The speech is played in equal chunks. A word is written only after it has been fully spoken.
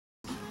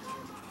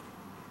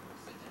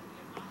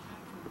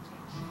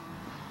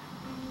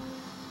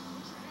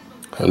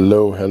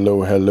Hello,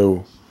 hello,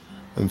 hello,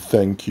 and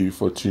thank you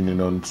for tuning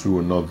on to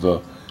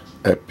another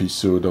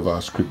episode of our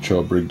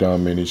scripture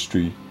breakdown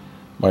ministry.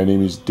 My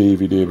name is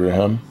David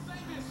Abraham,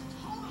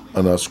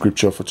 and our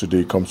scripture for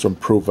today comes from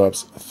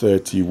Proverbs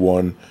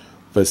 31,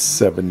 verse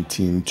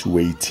 17 to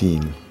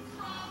 18.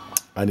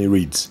 And it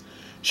reads,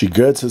 "She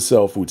girds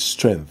herself with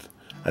strength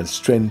and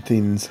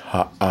strengthens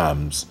her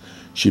arms.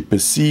 She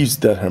perceives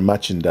that her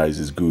merchandise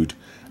is good,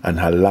 and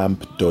her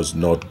lamp does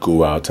not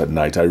go out at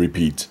night." I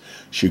repeat,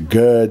 she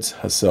girds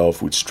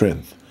herself with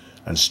strength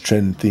and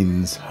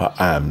strengthens her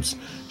arms.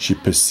 She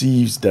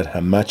perceives that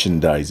her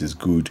merchandise is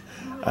good,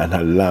 and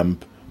her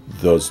lamp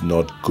does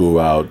not go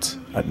out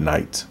at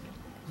night.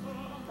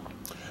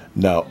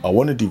 Now, I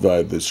want to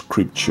divide the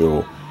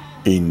scripture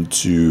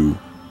into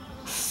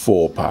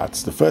four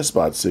parts. The first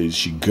part says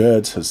she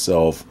girds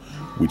herself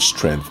with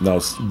strength.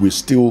 Now, we're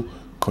still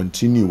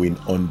continuing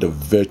on the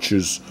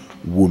Virtuous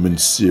Woman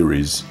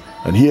series.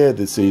 And here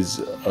it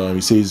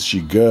says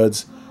she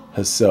girds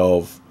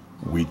herself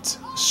with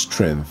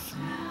strength.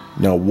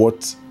 Now,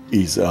 what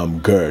is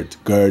gird?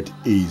 Gird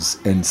is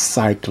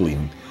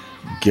encircling.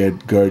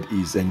 Gird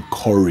is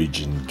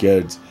encouraging.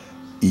 Gird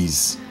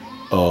is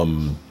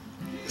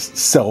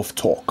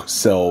self-talk,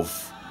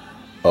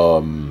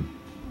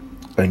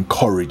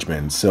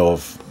 encouragement,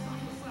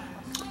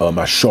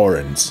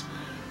 assurance.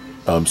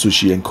 So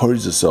she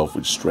encourages herself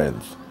with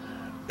strength,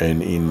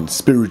 and in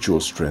spiritual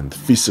strength,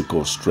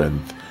 physical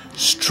strength,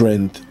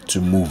 strength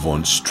to move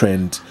on,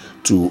 strength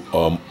to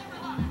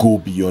go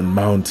beyond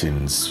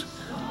mountains,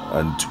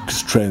 and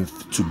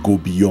strength to go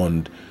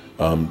beyond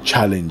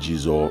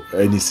challenges or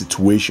any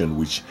situation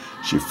which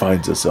she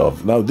finds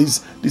herself. Now,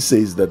 this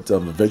says that the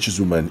virtuous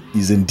woman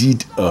is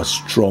indeed a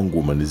strong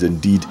woman, is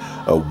indeed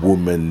a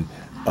woman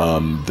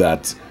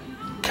that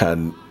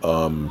can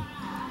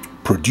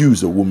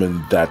produce, a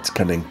woman that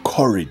can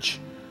encourage.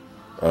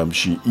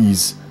 She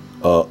is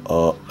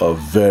a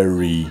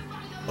very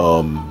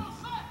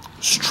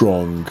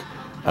strong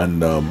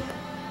and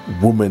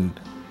woman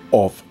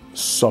of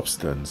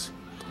substance.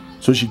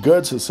 So she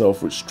girds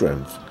herself with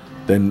strength.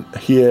 Then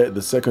here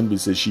the second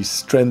bit says she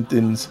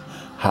strengthens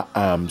her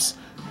arms.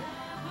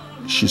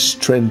 She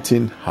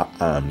strengthens her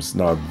arms.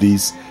 Now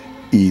this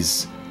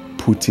is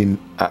putting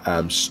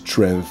her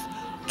strength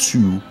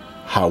to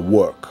her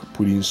work,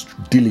 putting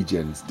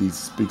diligence. This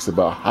speaks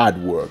about hard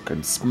work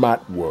and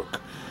smart work.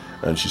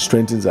 And she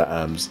strengthens her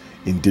arms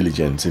in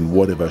diligence in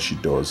whatever she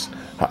does.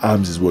 Her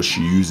arms is what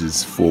she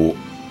uses for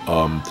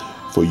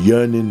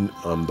yearning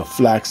the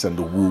flax and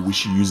the wool, which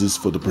she uses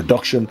for the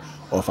production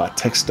of her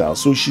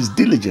textiles. So she's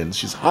diligent,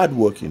 she's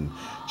hardworking,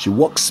 she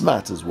works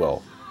smart as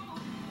well.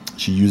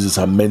 She uses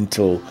her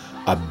mental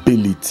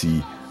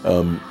ability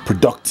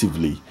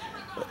productively.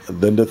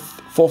 Then the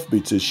fourth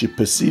bit is she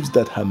perceives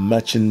that her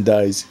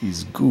merchandise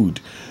is good.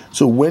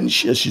 So when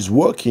she's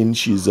working,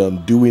 she's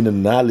doing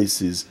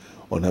analysis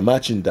on her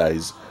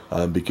merchandise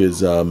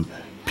because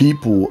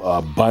people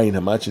are buying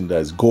her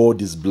merchandise.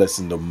 God is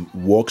blessing the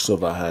works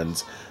of her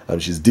hands.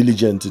 She's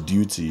diligent to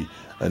duty,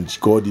 and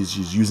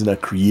she's using her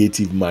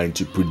creative mind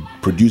to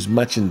produce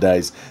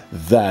merchandise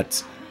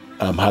that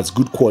has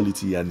good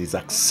quality and is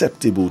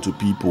acceptable to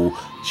people.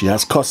 She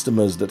has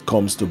customers that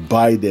comes to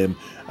buy them,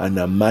 and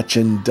her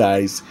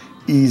merchandise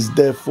is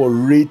therefore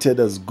rated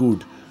as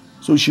good.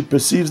 So she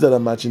perceives that her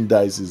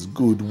merchandise is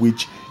good,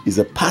 which is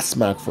a pass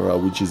mark for her,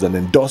 which is an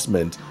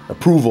endorsement,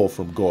 approval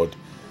from God.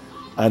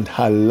 And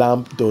her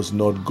lamp does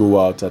not go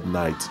out at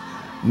night.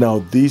 Now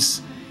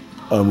this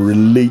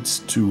relates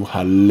to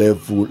her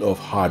level of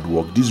hard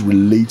work. This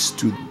relates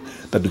to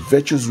that the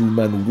virtuous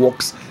woman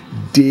works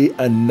day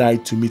and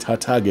night to meet her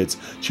targets.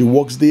 She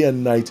works day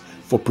and night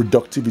for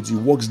productivity,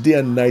 works day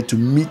and night to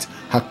meet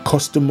her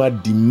customer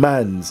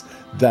demands,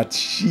 that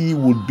she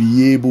would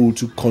be able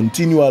to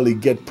continually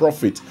get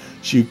profit.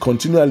 She'll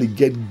continually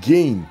get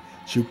gain.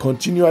 She'll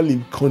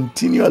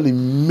continually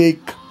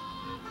make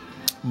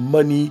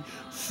money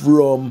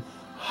from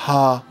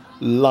her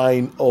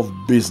line of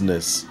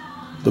business.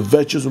 The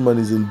virtuous woman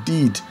is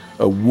indeed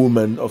a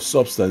woman of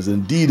substance,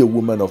 indeed a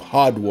woman of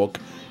hard work,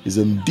 is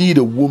indeed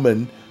a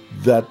woman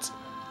that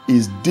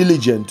is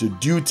diligent to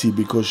duty,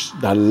 because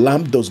that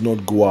lamp does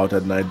not go out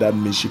at night. That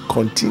means she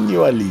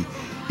continually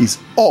is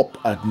up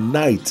at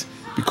night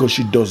because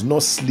she does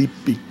not sleep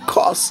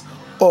because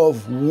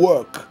of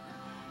work.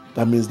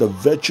 That means the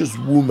virtuous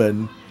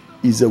woman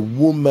is a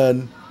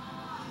woman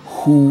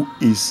who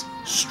is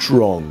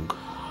strong.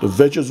 The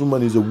virtuous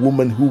woman is a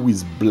woman who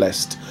is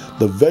blessed.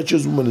 The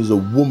virtuous woman is a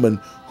woman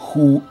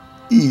who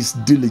is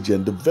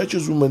diligent. The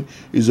virtuous woman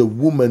is a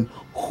woman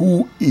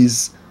who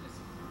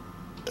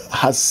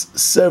has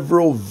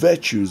several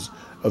virtues.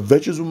 A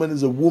virtuous woman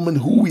is a woman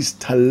who is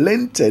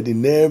talented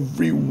in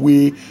every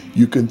way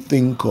you can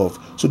think of.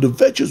 So the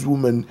virtuous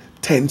woman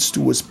tends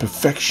towards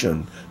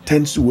perfection,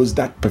 tends towards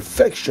that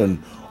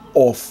perfection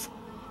of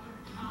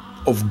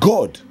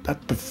God,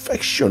 that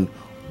perfection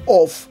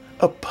of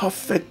a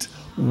perfect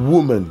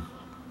woman.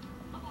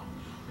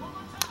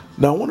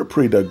 Now I want to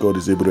pray that God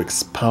is able to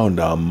expound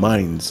our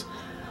minds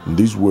And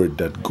this word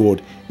that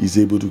God is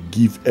able to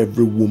give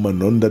every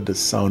woman under the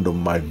sound of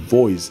my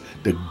voice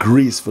the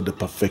grace for the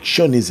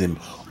perfectionism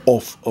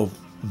of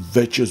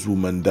virtuous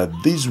woman, that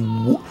this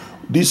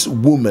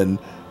woman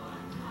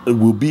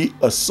will be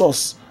a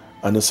source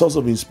and a source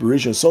of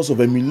inspiration, source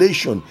of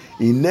emulation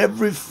in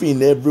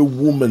everything every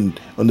woman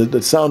under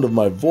the sound of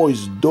my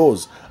voice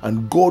does.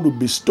 And God will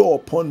bestow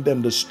upon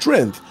them the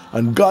strength,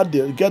 and God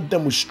will get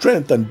them with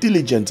strength and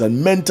diligence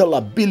and mental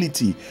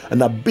ability,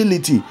 and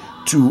ability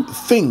to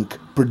think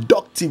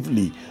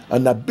productively,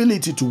 an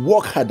ability to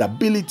work hard,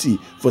 ability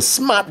for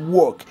smart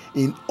work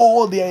in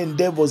all their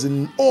endeavors,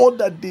 in all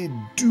that they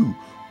do.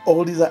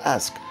 All these I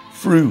ask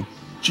through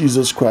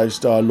Jesus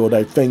Christ our Lord.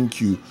 I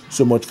thank you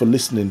so much for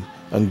listening,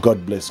 and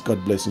God bless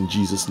in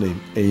Jesus'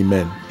 name.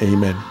 Amen.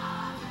 Amen.